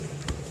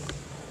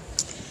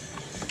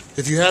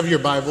If you have your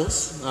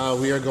Bibles,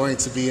 we are going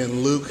to be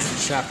in Luke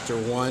chapter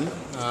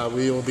 1.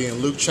 We will be in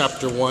Luke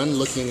chapter 1,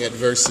 looking at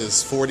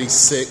verses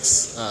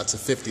 46 to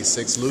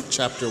 56. Luke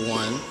chapter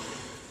 1,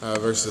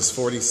 verses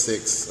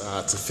 46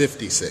 to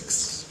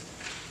 56.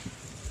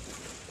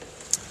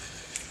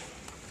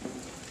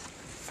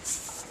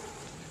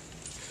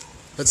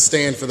 Let's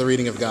stand for the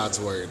reading of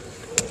God's Word.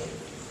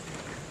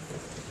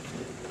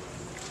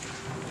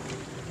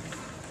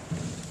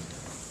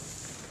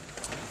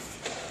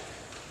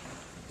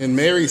 And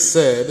Mary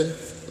said,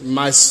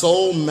 "My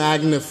soul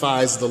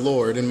magnifies the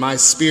Lord, and my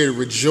spirit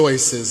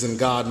rejoices in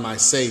God my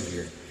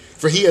Savior.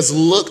 For he has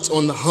looked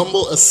on the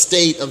humble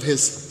estate of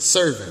his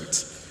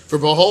servant. For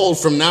behold,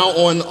 from now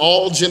on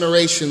all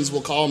generations will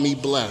call me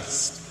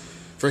blessed.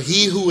 For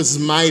he who is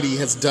mighty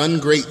has done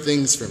great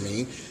things for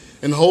me,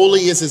 and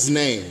holy is his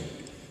name.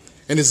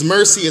 And his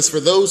mercy is for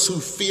those who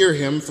fear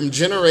him from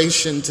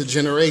generation to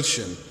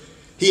generation.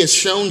 He has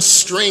shown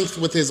strength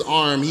with his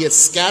arm. He has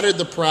scattered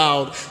the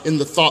proud in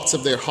the thoughts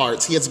of their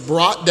hearts. He has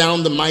brought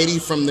down the mighty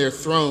from their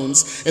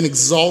thrones and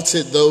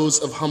exalted those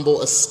of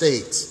humble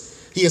estate.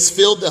 He has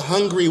filled the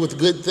hungry with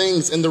good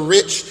things, and the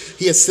rich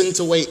he has sent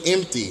away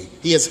empty.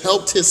 He has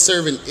helped his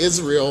servant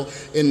Israel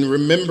in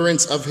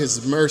remembrance of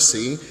his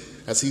mercy,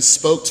 as he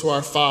spoke to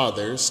our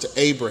fathers, to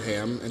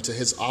Abraham, and to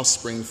his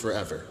offspring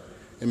forever."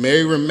 And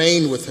Mary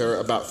remained with her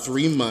about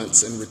 3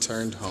 months and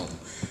returned home.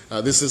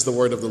 This is the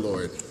word of the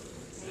Lord.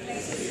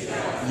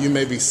 You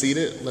may be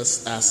seated.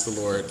 Let's ask the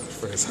Lord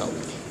for his help.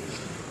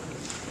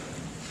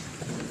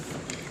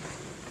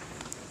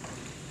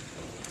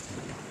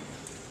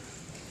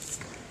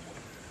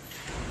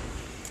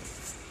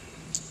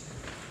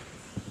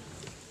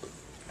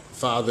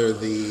 Father,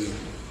 the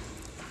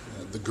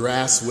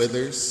grass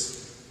withers,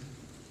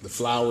 the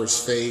flowers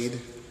fade,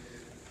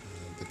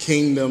 the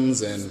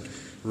kingdoms and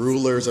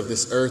rulers of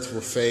this earth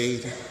will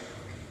fade.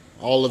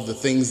 All of the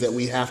things that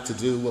we have to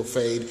do will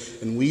fade,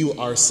 and we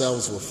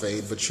ourselves will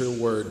fade, but your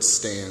word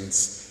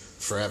stands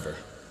forever.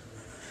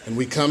 And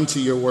we come to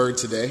your word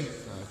today,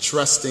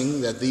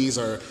 trusting that these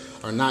are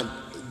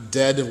not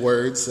dead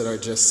words that are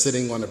just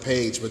sitting on a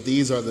page, but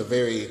these are the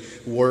very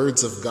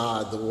words of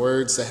God, the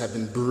words that have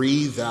been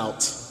breathed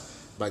out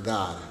by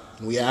God.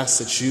 And we ask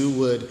that you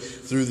would,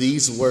 through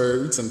these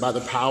words and by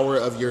the power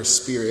of your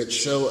Spirit,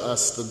 show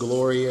us the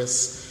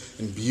glorious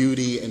and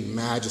beauty and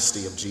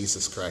majesty of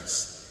Jesus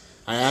Christ.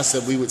 I ask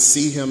that we would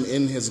see him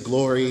in his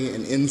glory,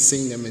 and in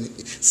seeing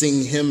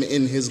him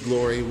in his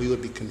glory, we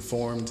would be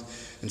conformed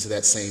into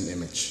that same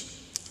image.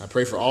 I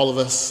pray for all of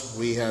us.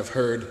 We have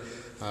heard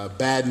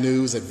bad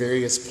news at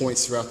various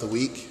points throughout the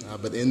week,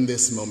 but in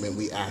this moment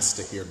we ask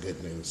to hear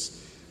good news.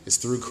 It's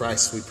through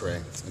Christ we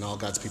pray. And all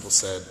God's people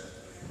said.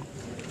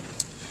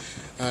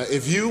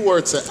 If you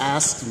were to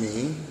ask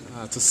me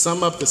to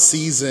sum up the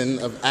season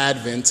of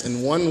Advent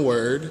in one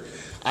word,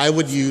 I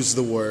would use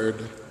the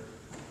word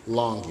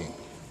longing.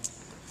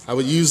 I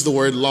would use the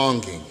word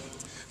longing.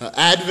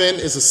 Advent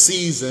is a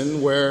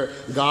season where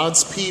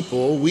God's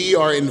people, we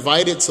are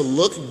invited to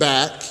look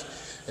back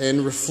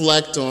and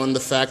reflect on the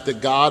fact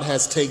that God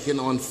has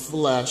taken on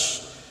flesh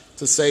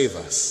to save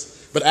us.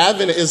 But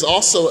Advent is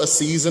also a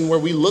season where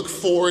we look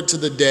forward to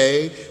the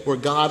day where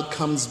God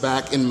comes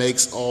back and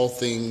makes all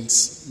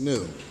things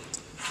new.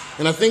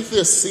 And I think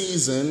this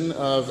season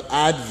of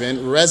Advent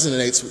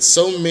resonates with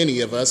so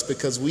many of us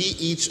because we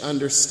each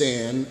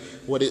understand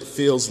what it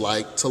feels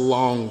like to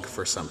long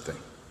for something.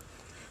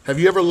 Have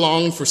you ever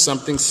longed for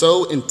something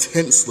so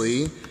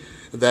intensely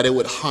that it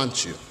would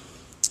haunt you?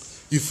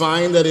 You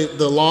find that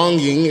the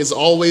longing is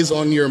always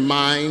on your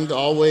mind,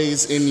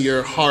 always in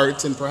your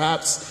heart, and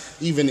perhaps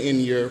even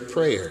in your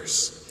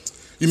prayers.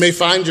 You may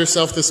find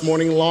yourself this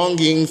morning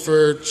longing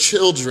for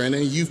children,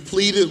 and you've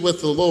pleaded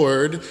with the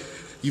Lord.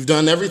 You've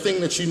done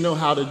everything that you know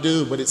how to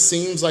do, but it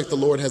seems like the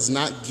Lord has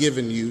not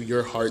given you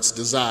your heart's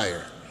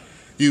desire.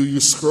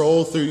 You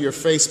scroll through your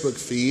Facebook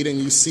feed and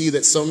you see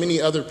that so many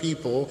other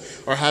people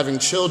are having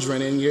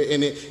children, and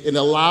it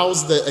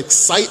allows the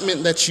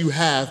excitement that you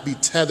have be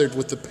tethered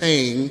with the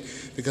pain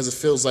because it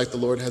feels like the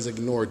Lord has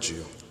ignored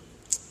you.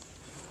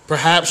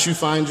 Perhaps you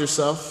find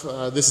yourself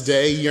this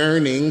day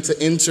yearning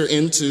to enter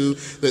into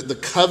the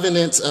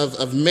covenant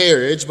of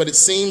marriage, but it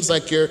seems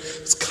like you're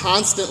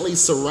constantly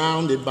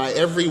surrounded by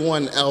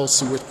everyone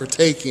else who is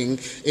partaking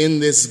in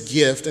this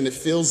gift, and it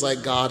feels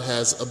like God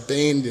has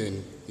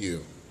abandoned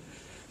you.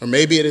 Or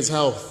maybe it is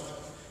health,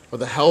 or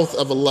the health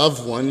of a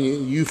loved one.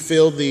 You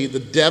feel the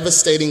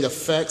devastating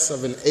effects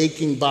of an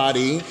aching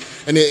body,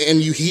 and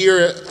you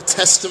hear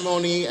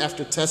testimony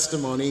after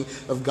testimony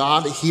of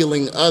God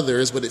healing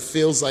others, but it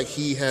feels like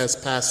he has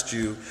passed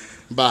you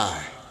by.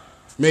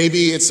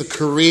 Maybe it's a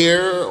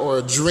career or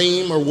a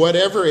dream or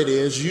whatever it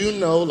is. You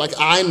know, like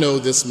I know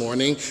this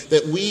morning,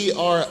 that we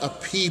are a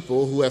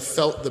people who have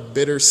felt the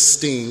bitter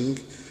sting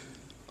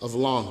of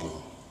longing.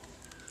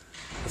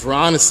 If we're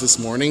honest this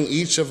morning,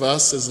 each of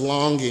us is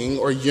longing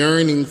or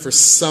yearning for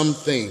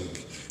something.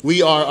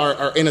 We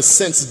are in a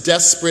sense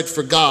desperate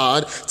for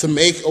God to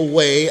make a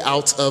way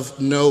out of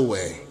no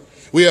way.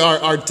 We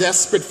are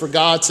desperate for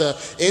God to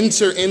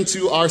enter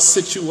into our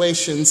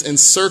situations and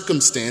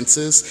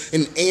circumstances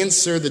and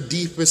answer the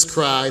deepest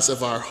cries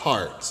of our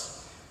heart.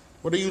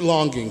 What are you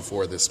longing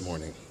for this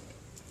morning?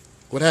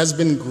 What has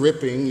been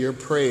gripping your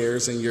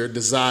prayers and your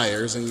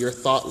desires and your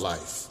thought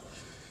life?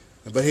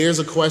 But here's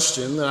a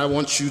question that I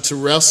want you to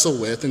wrestle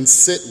with and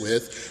sit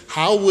with.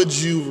 How would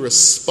you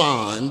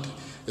respond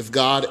if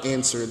God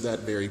answered that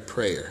very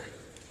prayer?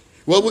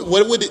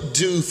 What would it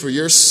do for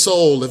your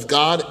soul if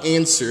God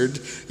answered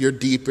your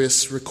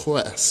deepest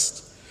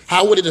request?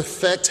 How would it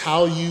affect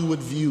how you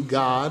would view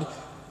God,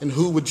 and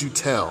who would you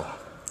tell?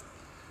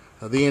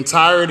 The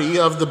entirety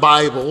of the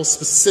Bible,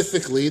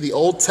 specifically the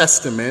Old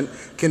Testament,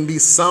 can be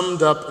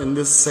summed up in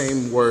this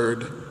same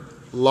word,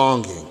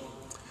 longing.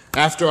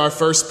 After our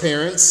first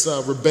parents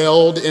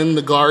rebelled in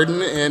the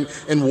garden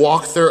and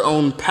walked their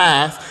own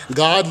path,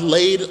 God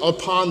laid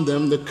upon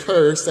them the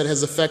curse that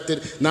has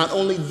affected not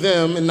only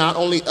them and not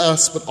only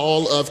us, but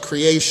all of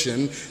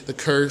creation, the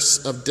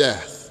curse of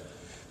death.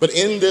 But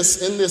in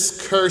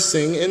this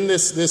cursing, in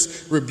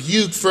this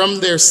rebuke from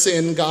their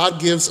sin,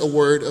 God gives a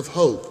word of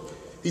hope.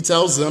 He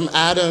tells them,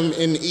 Adam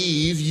and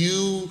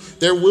Eve,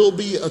 there will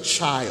be a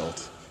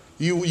child.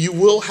 You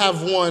will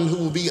have one who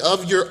will be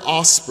of your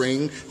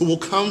offspring, who will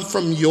come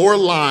from your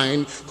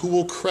line, who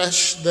will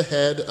crush the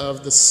head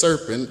of the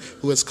serpent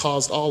who has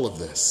caused all of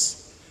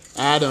this.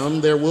 Adam,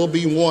 there will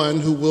be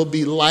one who will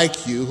be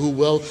like you, who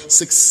will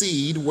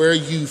succeed where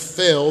you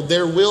failed.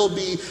 There will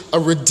be a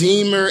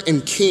redeemer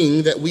and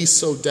king that we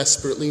so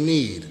desperately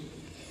need.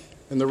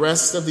 And the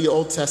rest of the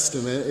Old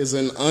Testament is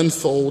an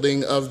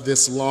unfolding of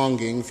this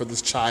longing for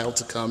this child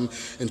to come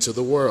into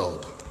the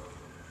world.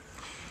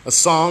 A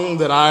song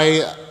that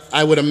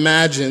I would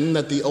imagine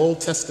that the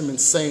Old Testament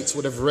saints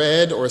would have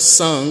read or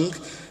sung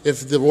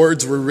if the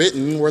words were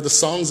written were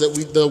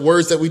the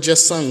words that we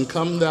just sung,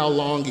 "Come thou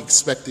long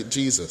expected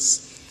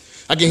Jesus."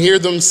 I can hear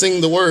them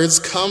sing the words,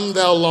 "Come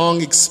thou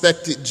long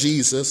expected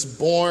Jesus,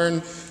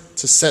 born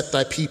to set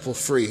thy people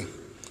free.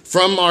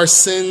 From our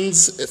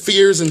sins,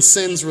 fears and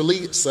sins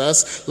release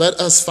us.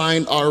 Let us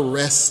find our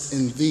rest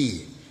in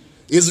thee.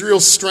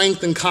 Israel's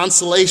strength and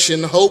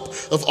consolation, hope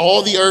of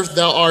all the earth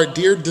thou art,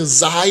 dear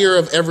desire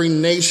of every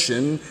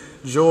nation,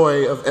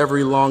 joy of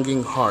every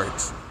longing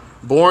heart.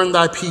 Born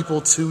thy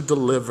people to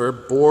deliver,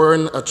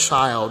 born a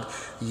child,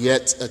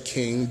 yet a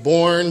king,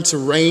 born to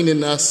reign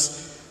in us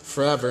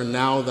forever,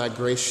 now thy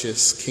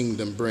gracious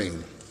kingdom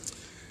bring."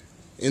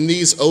 In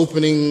these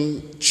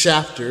opening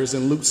chapters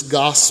in Luke's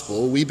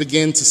gospel, we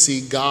begin to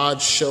see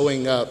God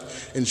showing up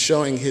and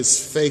showing his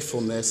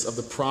faithfulness of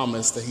the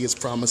promise that he has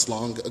promised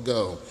long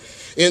ago.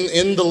 In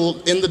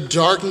the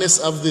darkness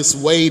of this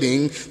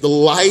waiting, the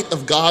light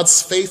of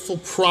God's faithful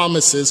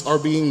promises are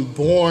being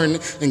born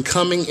and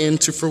coming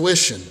into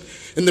fruition.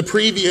 In the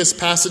previous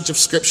passage of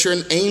Scripture,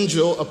 an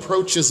angel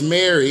approaches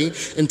Mary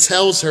and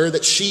tells her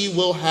that she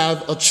will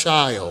have a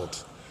child.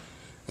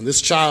 And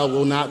this child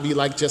will not be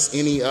like just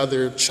any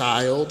other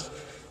child.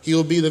 He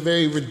will be the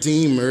very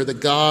Redeemer that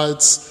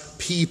God's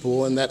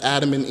people and that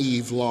Adam and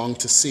Eve long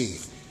to see.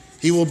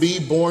 He will be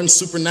born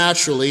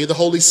supernaturally. The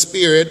Holy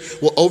Spirit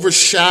will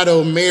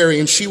overshadow Mary,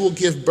 and she will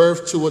give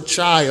birth to a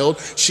child.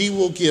 She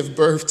will give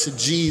birth to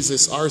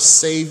Jesus, our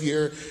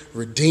Savior,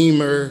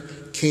 Redeemer,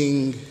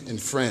 King,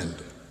 and friend.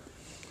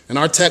 And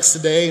our text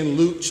today in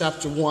Luke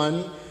chapter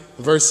 1,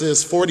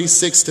 verses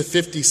 46 to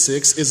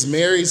 56, is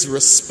Mary's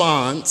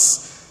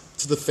response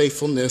to the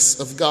faithfulness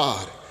of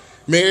God.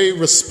 Mary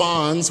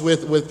responds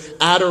with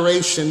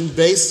adoration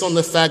based on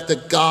the fact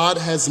that God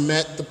has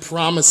met the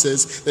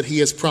promises that he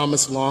has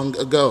promised long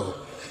ago.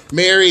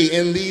 Mary,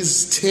 in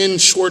these 10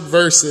 short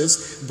verses,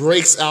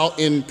 breaks out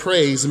in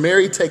praise.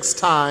 Mary takes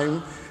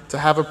time to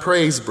have a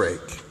praise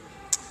break.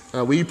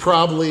 We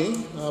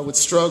probably would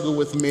struggle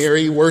with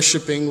Mary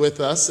worshiping with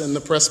us in the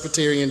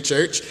Presbyterian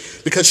Church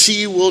because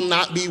she will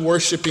not be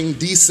worshiping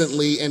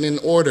decently and in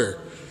order.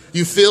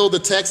 You feel the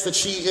text that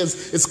she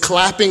is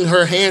clapping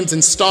her hands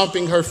and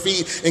stomping her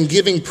feet and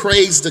giving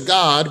praise to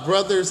God.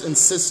 Brothers and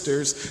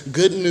sisters,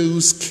 good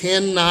news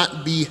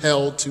cannot be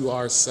held to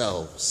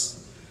ourselves.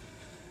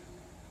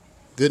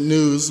 Good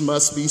news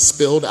must be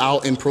spilled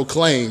out and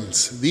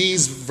proclaimed.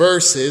 These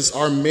verses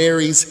are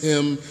Mary's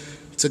hymn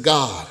to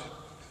God.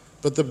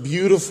 But the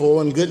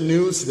beautiful and good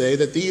news today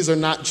that these are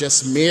not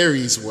just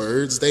Mary's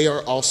words, they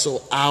are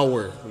also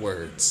our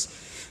words.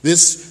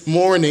 This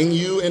morning,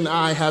 you and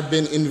I have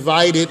been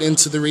invited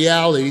into the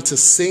reality to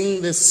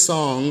sing this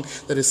song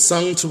that is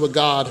sung to a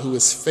God who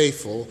is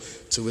faithful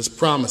to his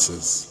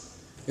promises.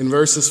 In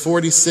verses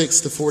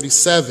 46 to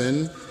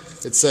 47,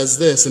 it says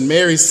this, "And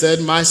Mary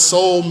said, My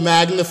soul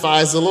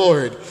magnifies the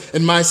Lord,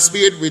 and my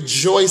spirit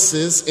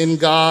rejoices in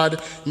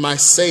God, my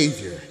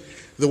Savior."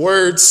 The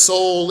words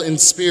soul and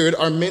spirit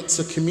are meant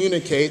to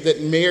communicate that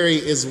Mary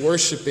is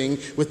worshiping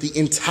with the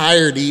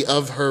entirety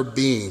of her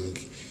being.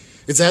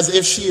 It's as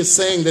if she is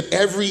saying that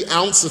every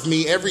ounce of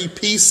me, every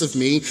piece of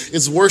me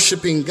is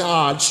worshiping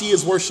God. She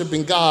is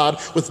worshiping God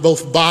with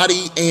both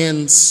body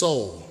and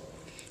soul.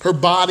 Her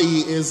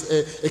body is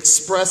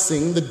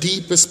expressing the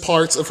deepest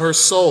parts of her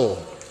soul.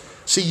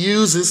 She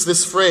uses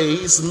this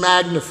phrase,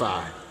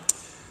 magnify.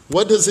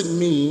 What does it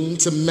mean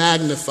to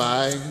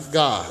magnify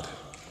God?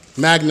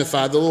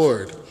 Magnify the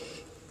Lord.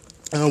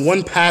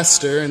 One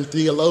pastor and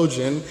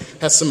theologian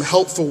has some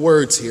helpful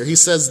words here. He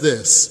says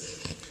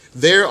this: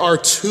 there are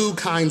two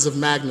kinds of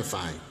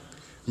magnifying: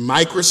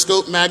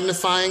 microscope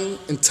magnifying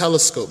and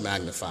telescope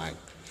magnifying.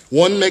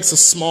 One makes a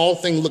small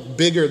thing look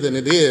bigger than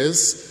it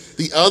is.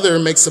 The other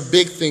makes a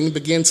big thing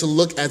begin to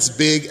look as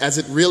big as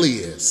it really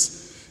is.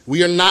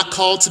 We are not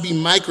called to be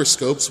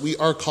microscopes. We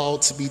are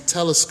called to be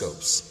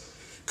telescopes.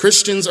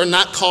 Christians are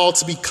not called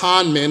to be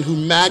con men who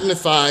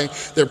magnify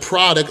their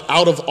product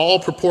out of all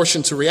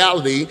proportion to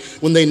reality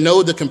when they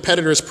know the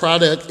competitor's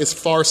product is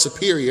far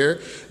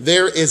superior.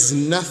 There is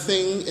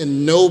nothing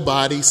and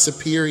nobody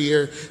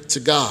superior to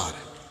God.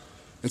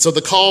 And so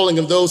the calling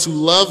of those who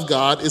love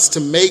God is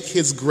to make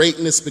his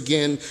greatness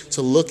begin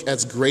to look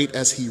as great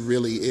as he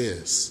really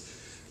is.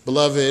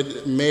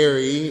 Beloved,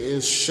 Mary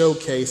is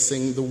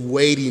showcasing the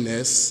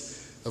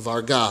weightiness of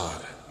our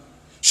God.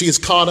 She is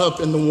caught up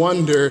in the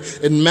wonder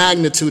and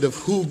magnitude of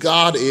who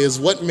God is.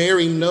 What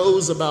Mary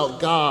knows about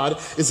God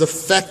is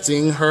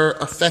affecting her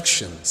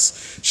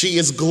affections. She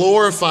is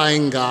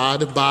glorifying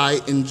God by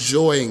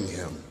enjoying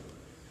him.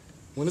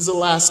 When is the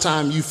last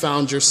time you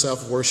found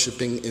yourself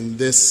worshiping in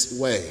this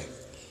way,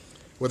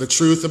 where the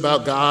truth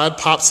about God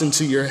pops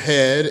into your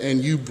head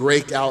and you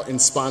break out in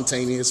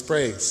spontaneous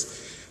praise?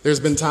 There's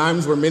been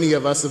times where many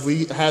of us, if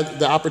we had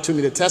the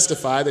opportunity to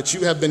testify, that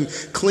you have been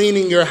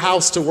cleaning your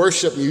house to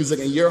worship music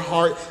and your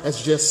heart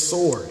has just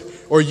soared.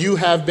 Or you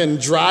have been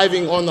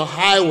driving on the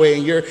highway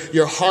and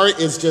your heart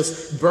is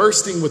just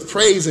bursting with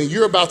praise and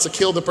you're about to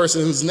kill the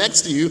person who's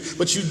next to you,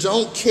 but you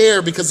don't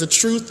care because the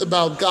truth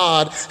about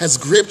God has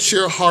gripped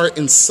your heart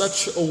in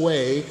such a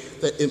way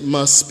that it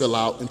must spill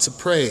out into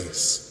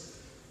praise.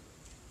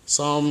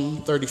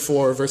 Psalm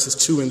 34 verses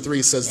 2 and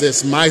 3 says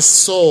this: my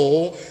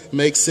soul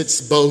makes its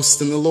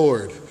boast in the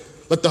Lord.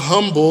 Let the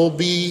humble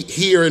be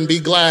here and be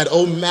glad.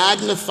 Oh,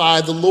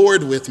 magnify the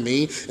Lord with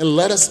me and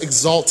let us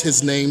exalt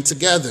his name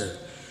together.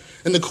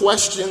 And the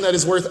question that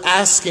is worth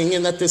asking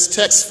and that this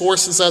text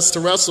forces us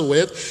to wrestle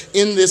with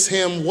in this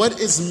hymn: what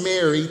is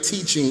Mary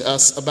teaching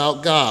us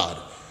about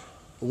God?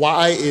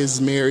 Why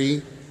is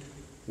Mary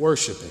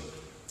worshiping?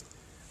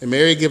 And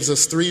Mary gives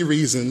us three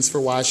reasons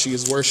for why she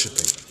is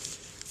worshiping.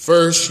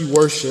 First, she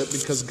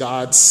worships because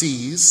God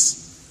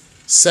sees.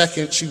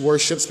 Second, she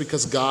worships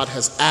because God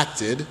has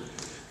acted.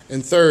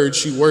 And third,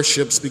 she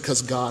worships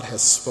because God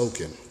has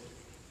spoken.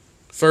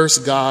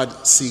 First,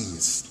 God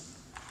sees.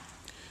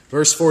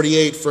 Verse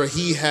 48, for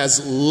he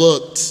has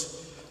looked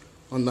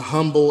on the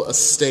humble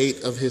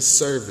estate of his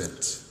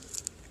servant.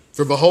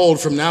 For behold,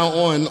 from now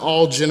on,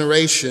 all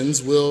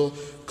generations will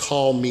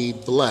call me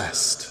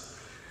blessed.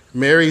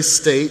 Mary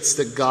states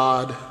that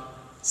God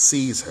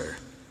sees her.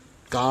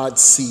 God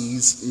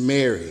sees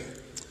Mary.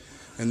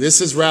 And this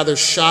is rather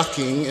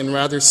shocking and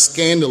rather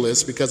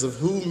scandalous because of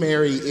who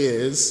Mary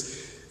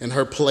is and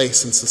her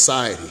place in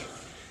society.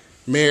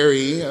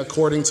 Mary,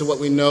 according to what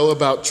we know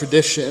about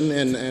tradition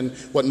and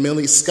what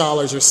many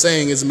scholars are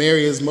saying, is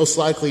Mary is most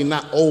likely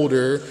not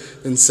older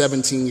than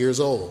 17 years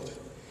old.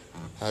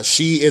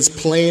 She is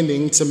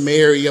planning to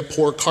marry a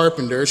poor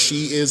carpenter.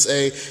 She is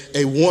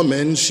a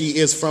woman. She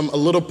is from a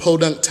little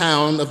podunk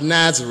town of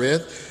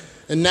Nazareth.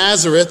 And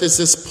Nazareth is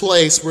this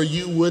place where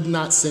you would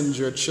not send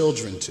your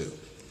children to.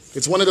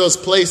 It's one of those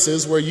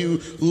places where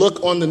you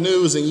look on the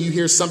news and you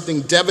hear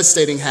something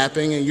devastating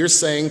happening and you're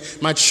saying,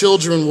 my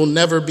children will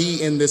never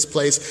be in this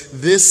place.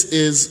 This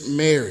is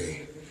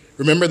Mary.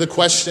 Remember the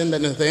question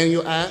that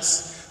Nathanael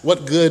asked?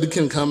 What good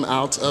can come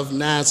out of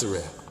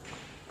Nazareth?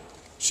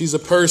 She's a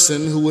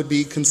person who would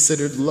be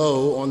considered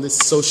low on this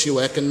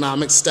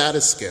socioeconomic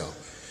status scale.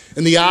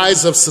 In the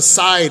eyes of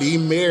society,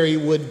 Mary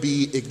would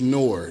be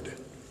ignored.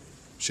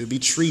 She would be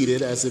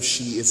treated as if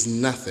she is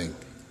nothing.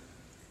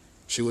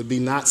 She would be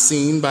not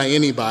seen by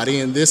anybody,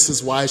 and this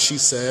is why she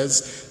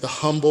says the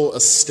humble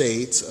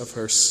estate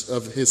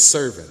of his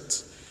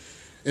servant.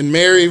 And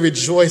Mary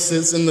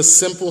rejoices in the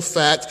simple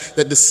fact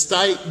that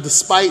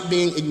despite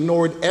being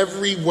ignored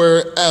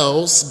everywhere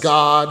else,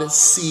 God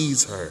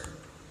sees her.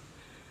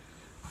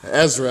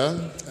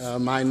 Ezra,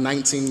 my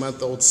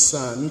 19-month-old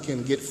son,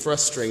 can get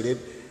frustrated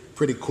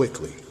pretty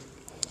quickly.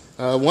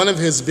 One of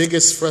his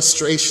biggest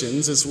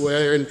frustrations is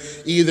when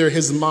either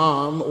his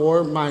mom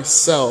or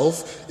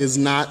myself is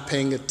not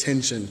paying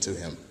attention to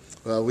him.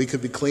 We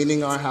could be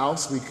cleaning our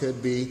house, we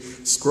could be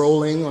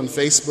scrolling on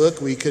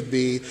Facebook, we could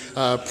be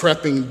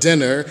prepping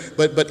dinner,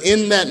 but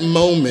in that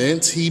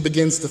moment, he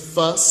begins to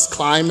fuss,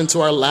 climb into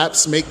our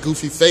laps, make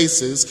goofy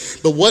faces.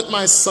 But what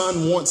my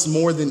son wants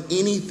more than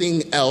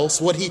anything else,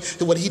 what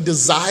he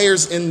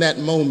desires in that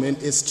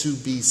moment is to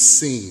be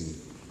seen.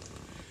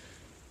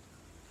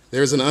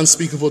 There's an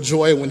unspeakable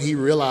joy when he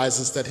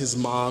realizes that his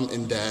mom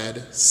and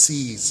dad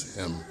sees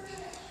him.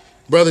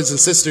 Brothers and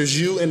sisters,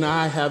 you and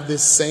I have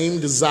this same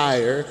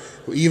desire.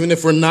 Even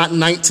if we're not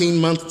 19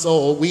 months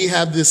old, we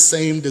have this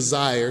same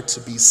desire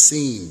to be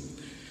seen.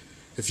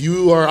 If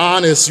you are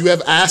honest, you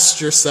have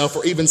asked yourself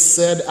or even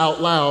said out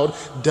loud,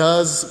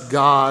 does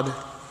God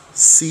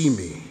see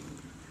me.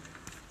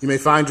 You may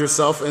find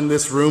yourself in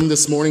this room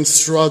this morning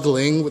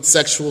struggling with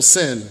sexual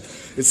sin.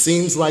 It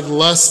seems like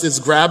lust is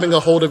grabbing a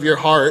hold of your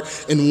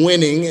heart and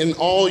winning, and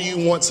all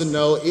you want to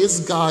know,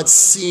 is God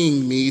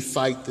seeing me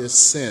fight this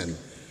sin?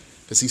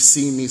 Does he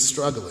see me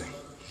struggling?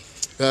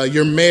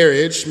 Your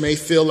marriage may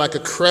feel like a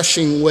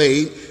crushing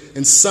weight,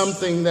 and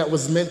something that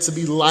was meant to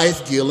be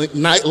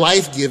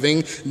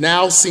life-giving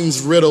now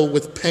seems riddled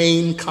with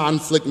pain,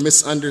 conflict,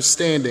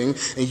 misunderstanding,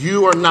 and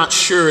you are not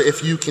sure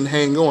if you can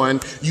hang on.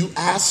 You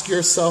ask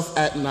yourself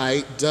at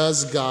night,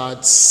 does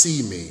God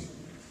see me?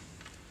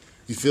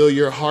 You feel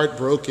your heart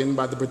broken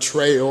by the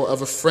betrayal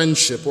of a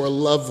friendship or a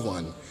loved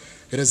one.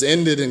 It has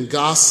ended in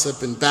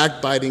gossip and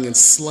backbiting and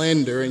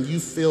slander, and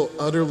you feel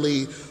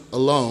utterly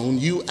alone.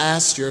 You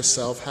ask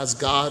yourself, has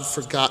God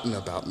forgotten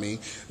about me?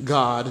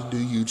 God, do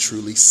you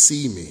truly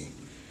see me?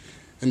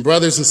 And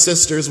brothers and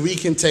sisters, we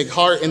can take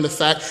heart in the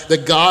fact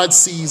that God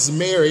sees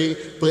Mary,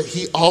 but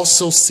he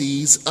also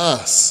sees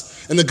us.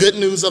 And the good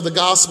news of the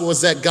gospel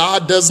is that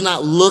God does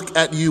not look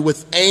at you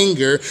with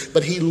anger,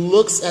 but he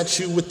looks at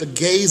you with the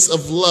gaze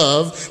of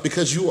love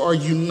because you are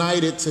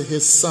united to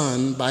his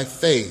son by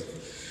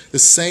faith. The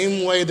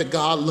same way that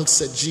God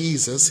looks at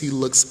Jesus, he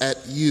looks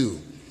at you.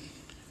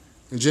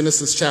 In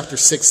Genesis chapter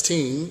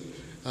 16,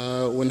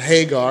 when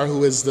Hagar,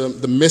 who is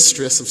the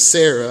mistress of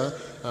Sarah,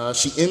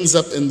 she ends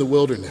up in the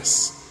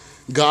wilderness.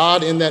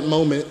 God in that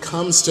moment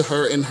comes to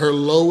her in her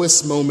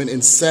lowest moment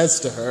and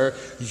says to her,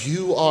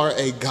 you are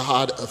a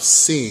God of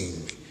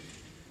seeing.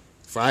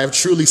 For I have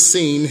truly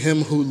seen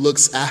him who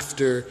looks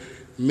after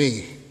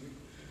me.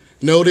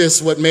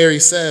 Notice what Mary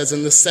says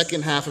in the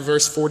second half of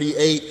verse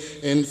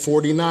 48 and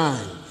 49.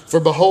 For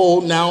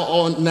behold, from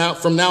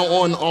now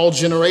on, all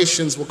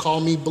generations will call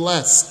me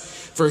blessed.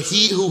 For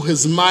he who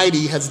is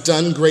mighty has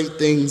done great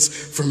things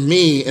for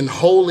me, and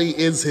holy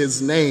is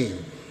his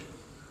name.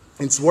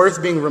 It's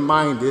worth being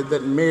reminded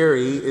that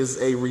Mary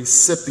is a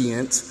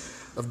recipient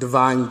of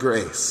divine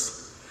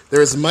grace.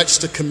 There is much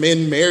to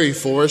commend Mary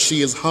for.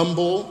 She is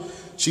humble,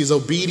 she is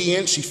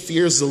obedient, she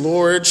fears the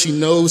Lord, she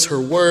knows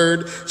her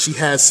word, she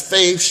has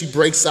faith, she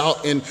breaks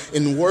out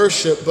in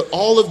worship. But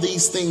all of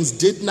these things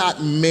did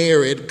not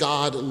merit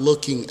God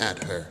looking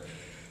at her.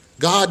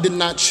 God did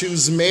not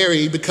choose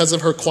Mary because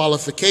of her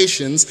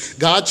qualifications.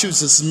 God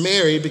chooses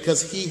Mary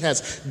because he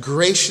has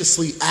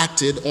graciously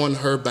acted on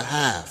her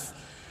behalf.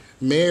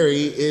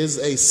 Mary is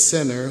a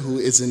sinner who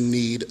is in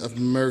need of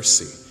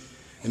mercy.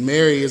 And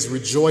Mary is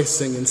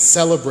rejoicing and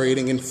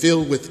celebrating and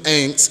filled with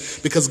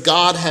angst because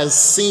God has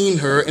seen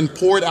her and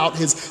poured out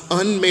his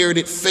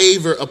unmerited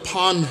favor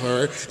upon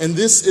her. And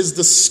this is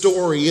the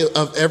story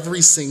of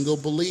every single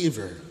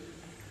believer.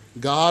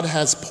 God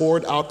has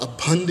poured out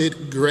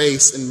abundant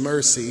grace and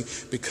mercy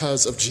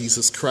because of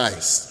Jesus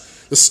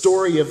Christ. The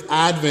story of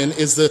Advent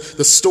is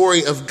the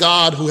story of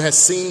God who has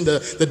seen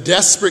the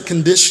desperate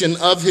condition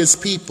of his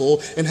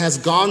people and has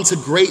gone to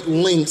great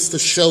lengths to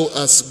show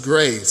us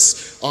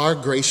grace. Our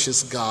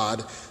gracious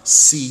God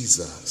sees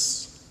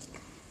us.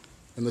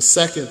 And the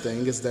second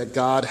thing is that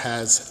God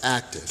has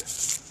acted.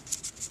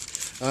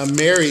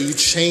 Mary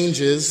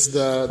changes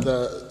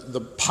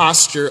the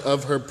posture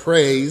of her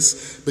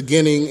praise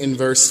beginning in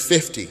verse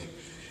 50.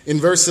 In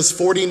verses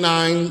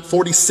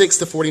 46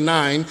 to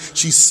 49,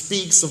 she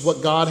speaks of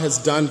what God has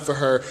done for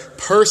her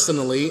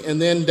personally.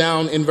 And then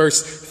down in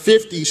verse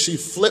 50, she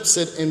flips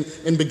it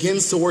and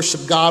begins to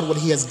worship God, what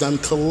he has done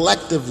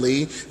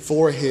collectively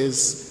for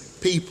his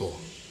people.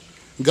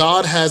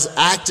 God has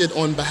acted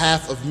on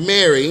behalf of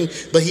Mary,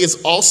 but he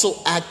has also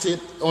acted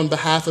on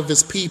behalf of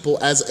his people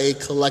as a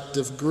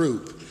collective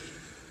group.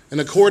 And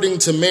according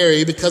to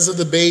Mary, because of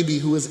the baby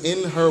who is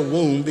in her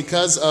womb,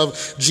 because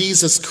of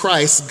Jesus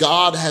Christ,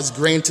 God has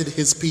granted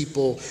his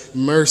people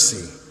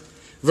mercy.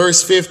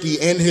 Verse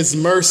 50, and his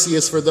mercy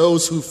is for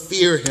those who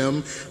fear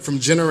him from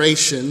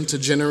generation to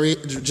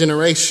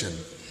generation.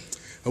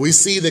 And we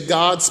see that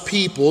God's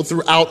people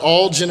throughout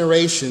all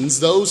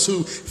generations, those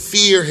who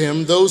fear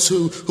him, those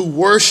who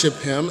worship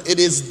him, it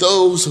is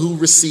those who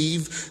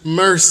receive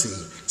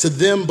mercy. To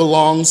them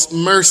belongs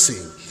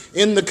mercy.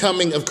 In the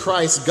coming of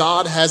Christ,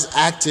 God has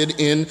acted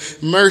in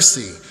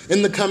mercy.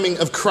 In the coming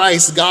of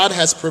Christ, God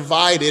has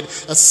provided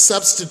a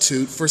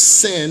substitute for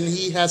sin.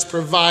 He has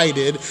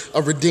provided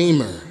a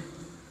redeemer.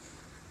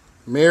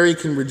 Mary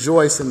can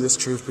rejoice in this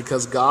truth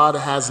because God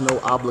has no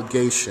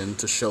obligation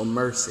to show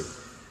mercy.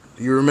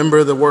 Do you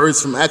remember the words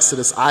from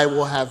Exodus? I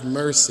will have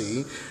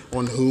mercy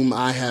on whom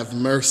I have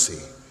mercy.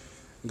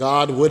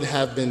 God would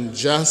have been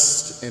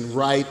just and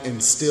right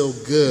and still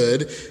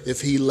good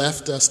if he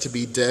left us to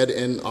be dead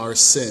in our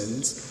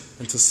sins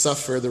and to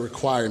suffer the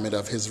requirement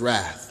of his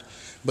wrath.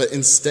 But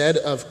instead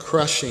of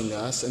crushing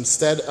us,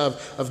 instead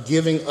of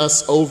giving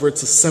us over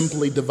to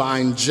simply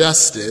divine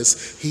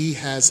justice, he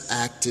has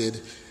acted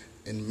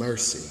in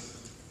mercy.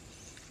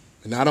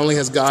 And not only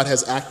has God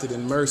acted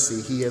in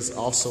mercy, he has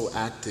also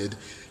acted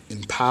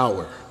in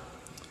power.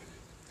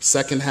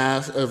 Second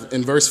half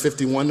in verse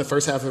 51, the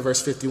first half of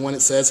verse 51, it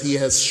says, he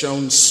has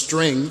shown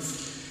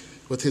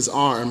strength with his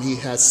arm. He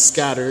has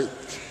scattered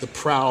the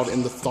proud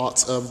in the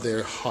thoughts of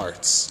their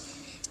hearts.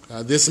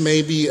 This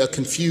may be a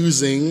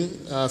confusing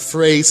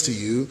phrase to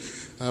you,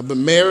 but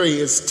Mary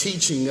is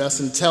teaching us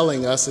and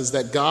telling us is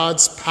that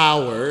God's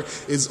power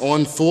is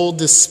on full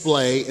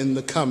display in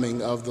the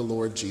coming of the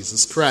Lord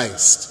Jesus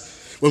Christ.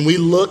 When we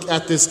look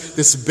at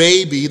this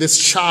baby, this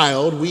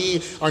child,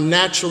 we are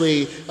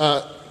naturally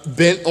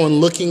bent on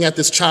looking at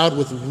this child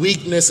with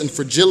weakness and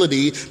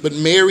fragility, but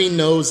Mary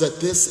knows that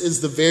this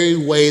is the very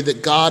way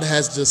that God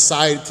has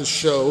decided to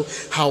show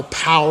how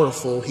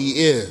powerful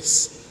he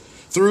is.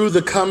 Through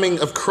the coming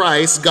of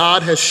Christ,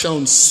 God has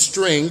shown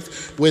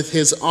strength with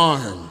his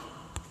arm.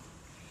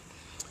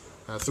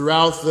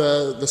 Throughout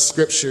the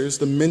scriptures,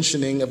 the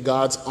mentioning of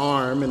God's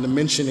arm and the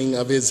mentioning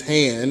of his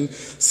hand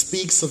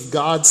speaks of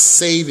God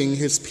saving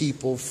his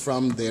people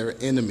from their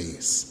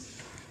enemies.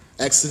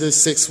 Exodus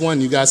 6:1,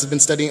 you guys have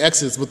been studying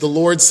Exodus. But the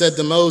Lord said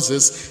to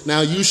Moses,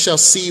 "Now you shall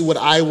see what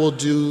I will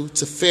do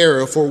to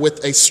Pharaoh, for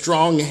with a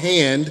strong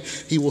hand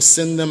he will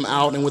send them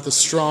out, and with a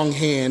strong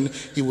hand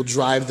he will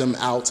drive them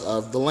out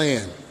of the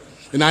land."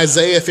 In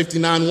Isaiah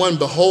 59:1,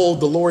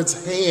 "Behold, the Lord's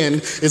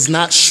hand is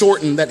not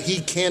shortened that he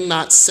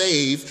cannot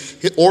save,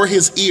 or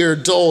his ear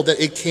dull that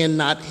it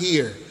cannot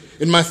hear."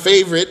 In my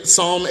favorite,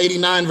 Psalm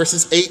 89,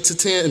 verses 8 to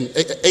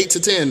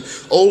 10,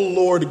 "O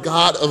Lord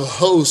God of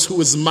hosts,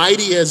 who is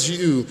mighty as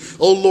you,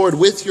 O Lord,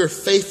 with your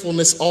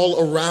faithfulness all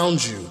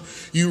around you.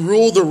 You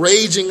rule the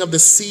raging of the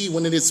sea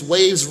when its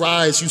waves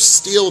rise. You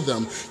still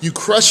them. You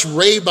crush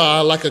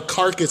Rabah like a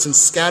carcass and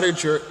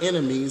scattered your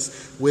enemies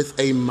with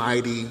a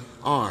mighty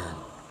arm."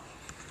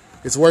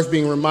 It's worth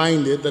being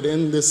reminded that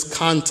in this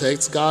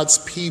context, God's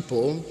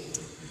people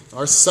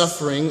are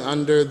suffering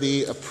under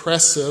the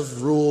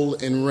oppressive rule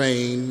and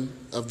reign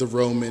of the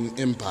Roman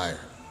Empire.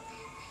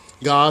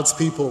 God's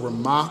people were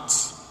mocked,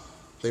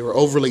 they were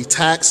overly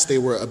taxed, they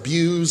were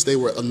abused, they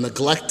were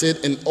neglected,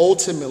 and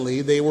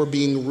ultimately they were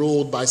being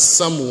ruled by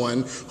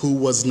someone who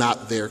was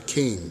not their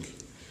king.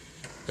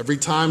 Every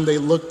time they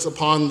looked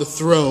upon the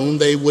throne,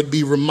 they would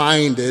be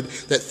reminded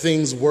that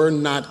things were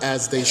not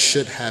as they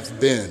should have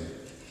been.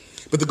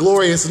 But the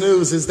glorious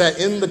news is that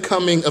in the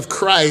coming of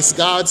Christ,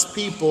 God's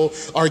people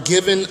are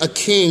given a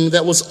king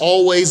that was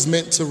always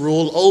meant to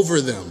rule over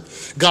them.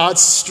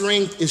 God's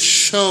strength is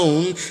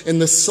shown in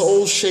the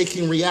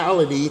soul-shaking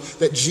reality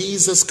that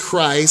Jesus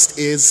Christ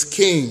is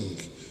king.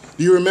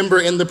 Do you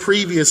remember in the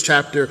previous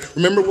chapter,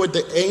 remember what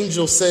the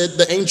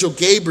angel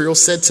Gabriel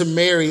said to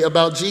Mary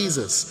about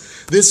Jesus?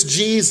 This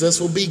Jesus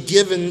will be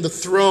given the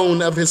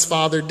throne of his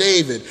father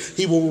David.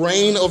 He will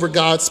reign over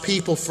God's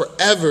people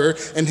forever,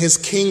 and his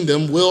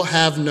kingdom will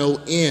have no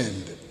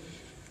end.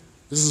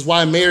 This is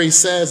why Mary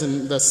says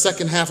in the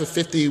second half of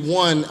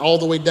 51, all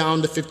the way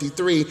down to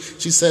 53,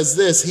 she says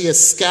this: "He has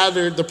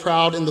scattered the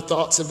proud in the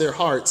thoughts of their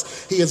hearts.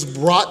 He has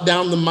brought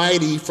down the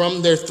mighty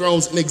from their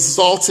thrones and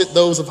exalted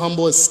those of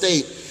humble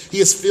estate. He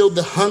has filled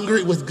the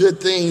hungry with good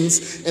things,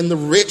 and the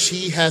rich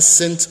he has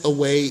sent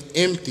away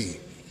empty."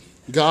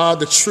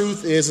 The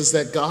truth is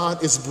that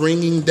God is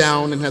bringing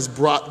down and has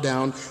brought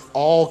down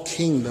all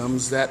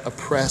kingdoms that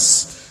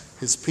oppress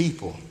his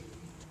people.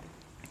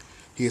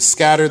 He has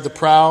scattered the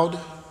proud.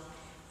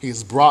 He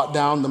has brought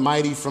down the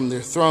mighty from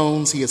their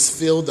thrones. He has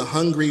filled the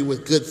hungry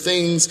with good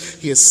things.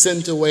 He has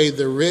sent away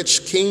the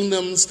rich.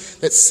 Kingdoms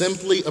that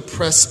simply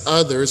oppress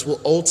others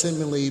will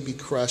ultimately be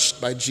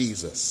crushed by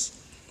Jesus.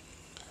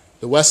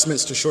 The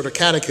Westminster Shorter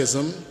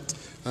Catechism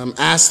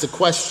asked the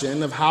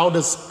question of how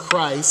does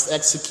Christ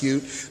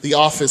execute the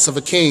office of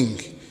a king?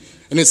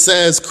 And it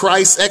says,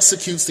 Christ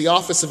executes the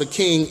office of a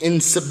king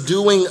in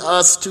subduing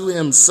us to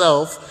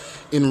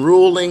himself, in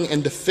ruling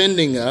and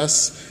defending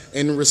us,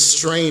 in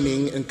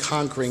restraining and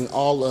conquering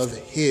all of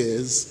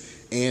his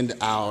and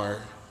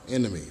our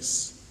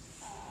enemies.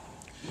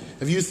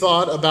 Have you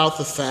thought about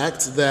the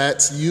fact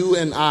that you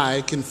and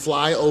I can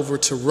fly over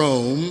to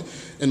Rome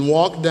and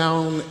walk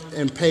down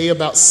and pay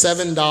about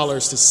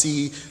 $7 to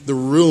see the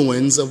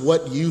ruins of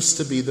what used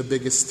to be the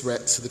biggest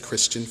threat to the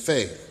Christian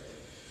faith?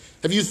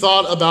 Have you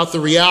thought about the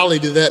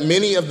reality that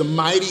many of the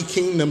mighty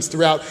kingdoms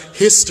throughout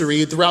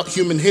history, throughout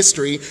human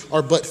history,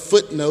 are but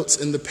footnotes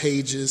in the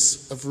pages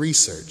of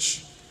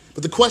research?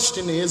 But the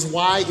question is,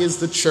 why is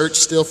the church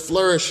still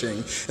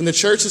flourishing? And the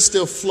church is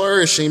still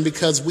flourishing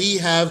because we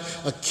have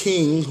a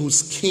king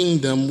whose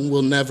kingdom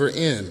will never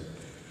end.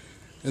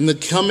 In the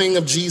coming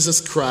of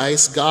Jesus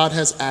Christ, God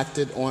has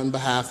acted on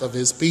behalf of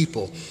his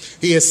people.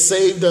 He has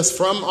saved us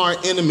from our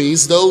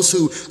enemies, those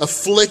who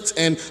afflict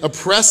and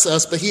oppress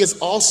us, but he has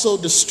also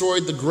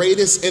destroyed the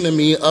greatest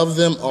enemy of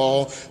them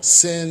all,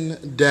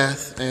 sin,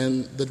 death,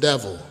 and the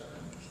devil.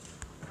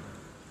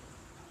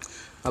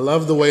 I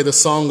love the way the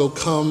song, O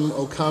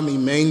Come,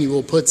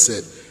 Emmanuel puts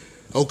it.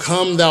 O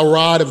come, thou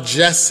rod of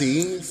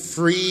Jesse,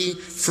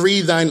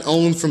 free thine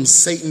own from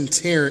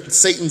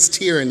Satan's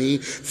tyranny,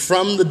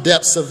 from the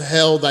depths of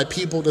hell thy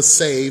people to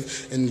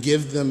save, and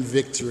give them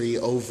victory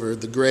over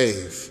the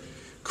grave.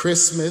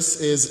 Christmas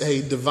is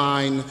a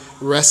divine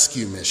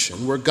rescue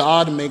mission where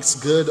God makes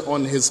good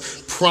on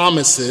his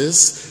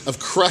promises of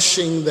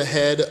crushing the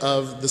head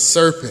of the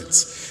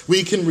serpents.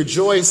 We can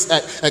rejoice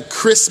at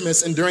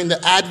Christmas and during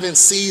the Advent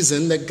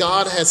season that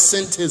God has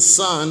sent his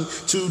Son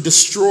to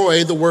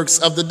destroy the works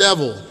of the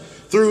devil.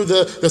 Through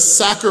the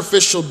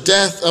sacrificial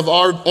death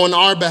on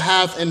our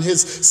behalf and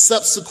his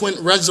subsequent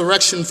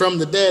resurrection from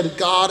the dead,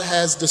 God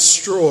has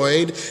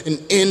destroyed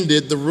and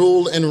ended the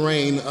rule and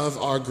reign of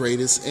our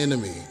greatest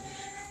enemy.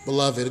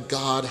 Beloved,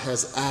 God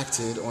has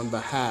acted on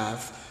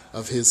behalf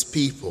of his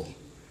people.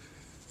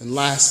 And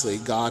lastly,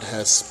 God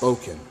has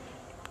spoken.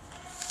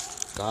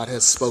 God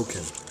has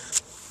spoken.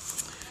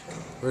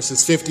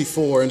 Verses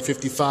 54 and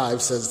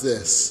 55 says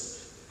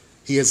this: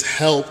 He has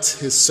helped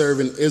his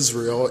servant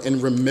Israel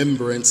in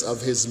remembrance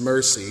of his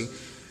mercy,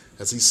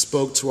 as he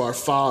spoke to our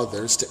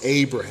fathers, to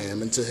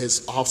Abraham, and to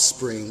his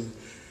offspring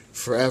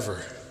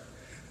forever.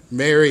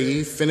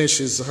 Mary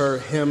finishes her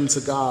hymn to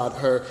God,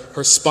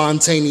 her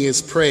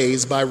spontaneous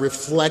praise, by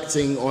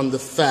reflecting on the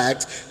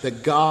fact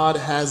that God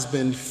has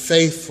been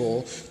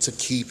faithful to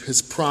keep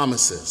his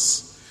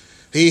promises.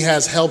 He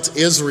has helped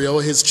Israel,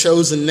 his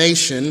chosen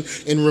nation,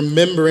 in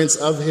remembrance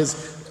of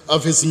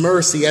his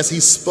mercy as he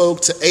spoke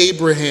to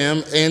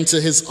Abraham and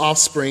to his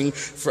offspring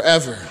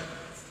forever.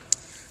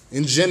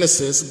 In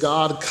Genesis,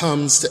 God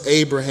comes to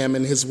Abraham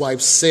and his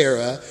wife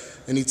Sarah,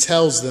 and he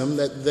tells them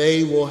that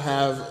they will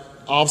have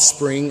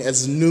offspring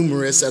as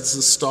numerous as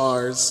the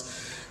stars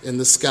in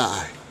the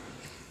sky.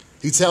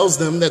 He tells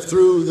them that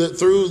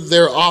through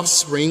their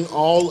offspring,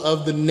 all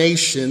of the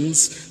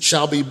nations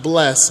shall be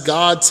blessed.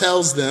 God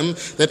tells them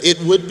that it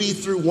would be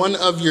through one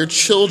of your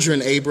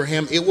children,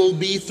 Abraham. It will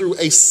be through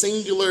a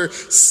singular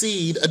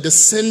seed, a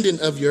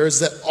descendant of yours,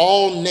 that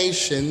all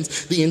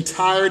nations, the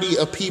entirety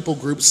of people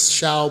groups,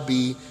 shall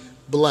be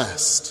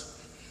blessed.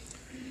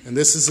 And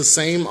this is the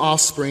same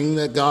offspring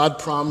that God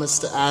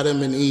promised to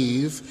Adam and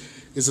Eve,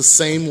 is the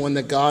same one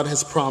that God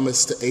has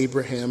promised to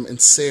Abraham and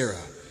Sarah.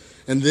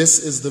 And this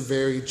is the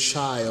very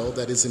child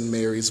that is in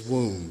Mary's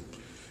womb.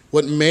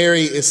 What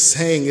Mary is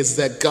saying is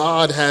that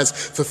God has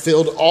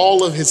fulfilled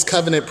all of his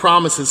covenant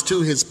promises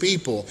to his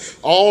people.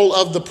 All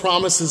of the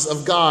promises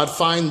of God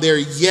find their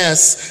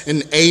yes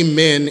and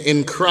amen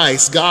in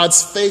Christ.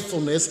 God's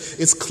faithfulness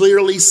is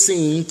clearly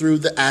seen through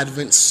the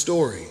Advent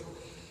story.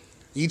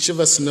 Each of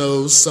us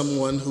knows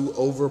someone who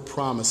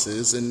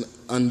overpromises and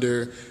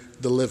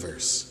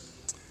underdelivers.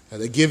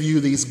 They give you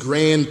these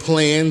grand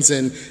plans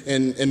and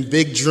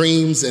big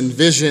dreams and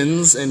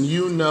visions, and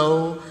you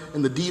know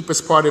in the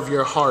deepest part of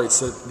your hearts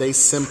that they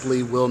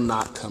simply will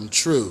not come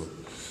true.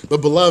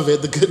 But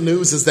beloved, the good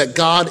news is that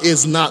God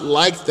is not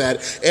like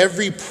that.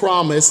 Every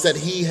promise that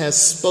he has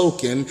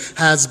spoken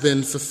has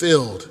been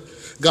fulfilled.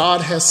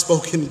 God has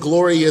spoken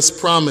glorious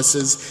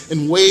promises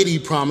and weighty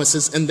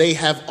promises, and they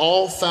have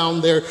all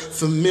found their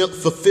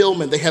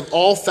fulfillment. They have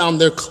all found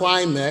their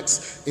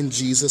climax in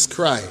Jesus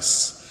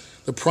Christ.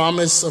 The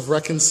promise of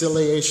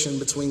reconciliation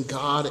between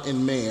God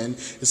and man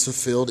is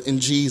fulfilled in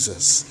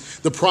Jesus.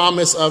 The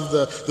promise of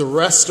the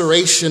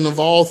restoration of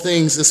all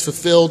things is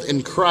fulfilled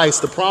in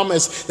Christ. The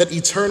promise that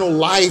eternal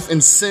life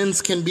and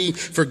sins can be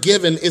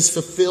forgiven is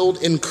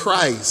fulfilled in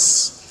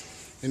Christ.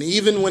 And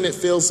even when it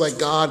feels like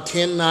God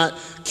cannot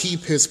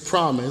keep his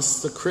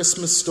promise, the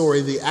Christmas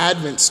story, the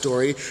Advent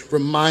story,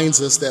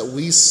 reminds us that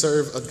we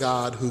serve a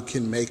God who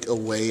can make a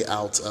way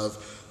out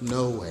of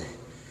no way.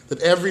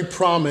 That every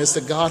promise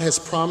that God has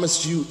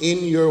promised you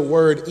in your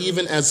word,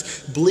 even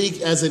as bleak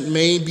as it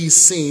may be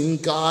seen,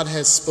 God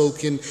has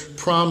spoken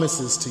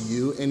promises to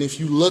you. And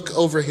if you look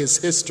over his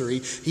history,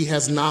 he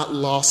has not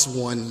lost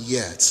one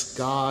yet.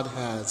 God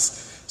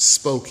has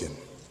spoken.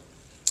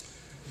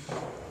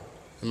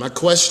 And my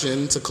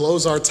question to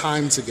close our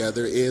time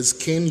together is,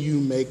 can you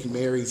make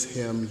Mary's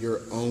hymn your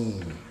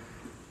own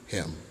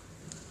hymn?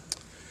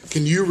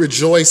 Can you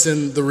rejoice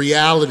in the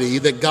reality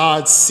that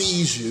God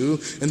sees you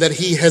and that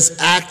he has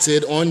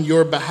acted on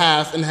your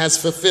behalf and has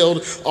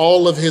fulfilled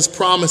all of his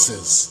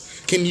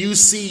promises? Can you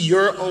see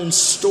your own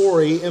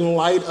story in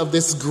light of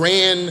this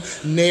grand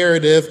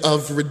narrative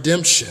of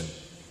redemption?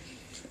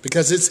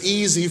 Because it's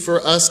easy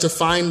for us to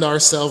find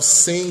ourselves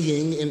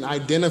singing and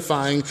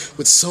identifying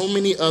with so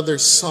many other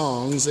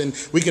songs, and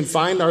we can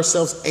find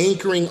ourselves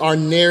anchoring our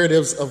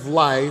narratives of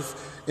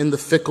life in the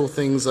fickle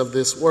things of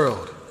this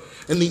world.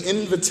 And the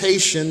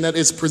invitation that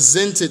is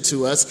presented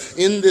to us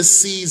in this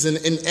season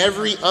and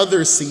every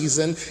other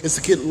season is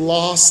to get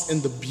lost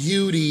in the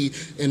beauty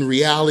and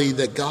reality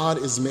that God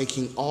is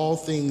making all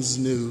things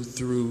new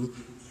through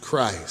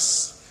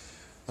Christ.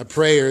 My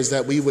prayer is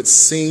that we would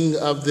sing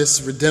of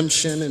this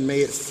redemption, and may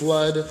it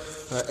flood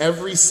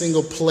every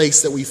single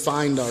place that we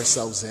find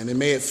ourselves in. And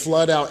may it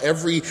flood out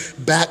every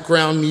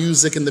background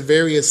music and the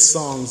various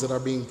songs that are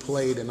being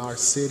played in our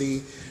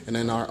city and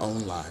in our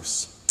own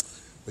lives.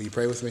 Will you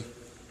pray with me?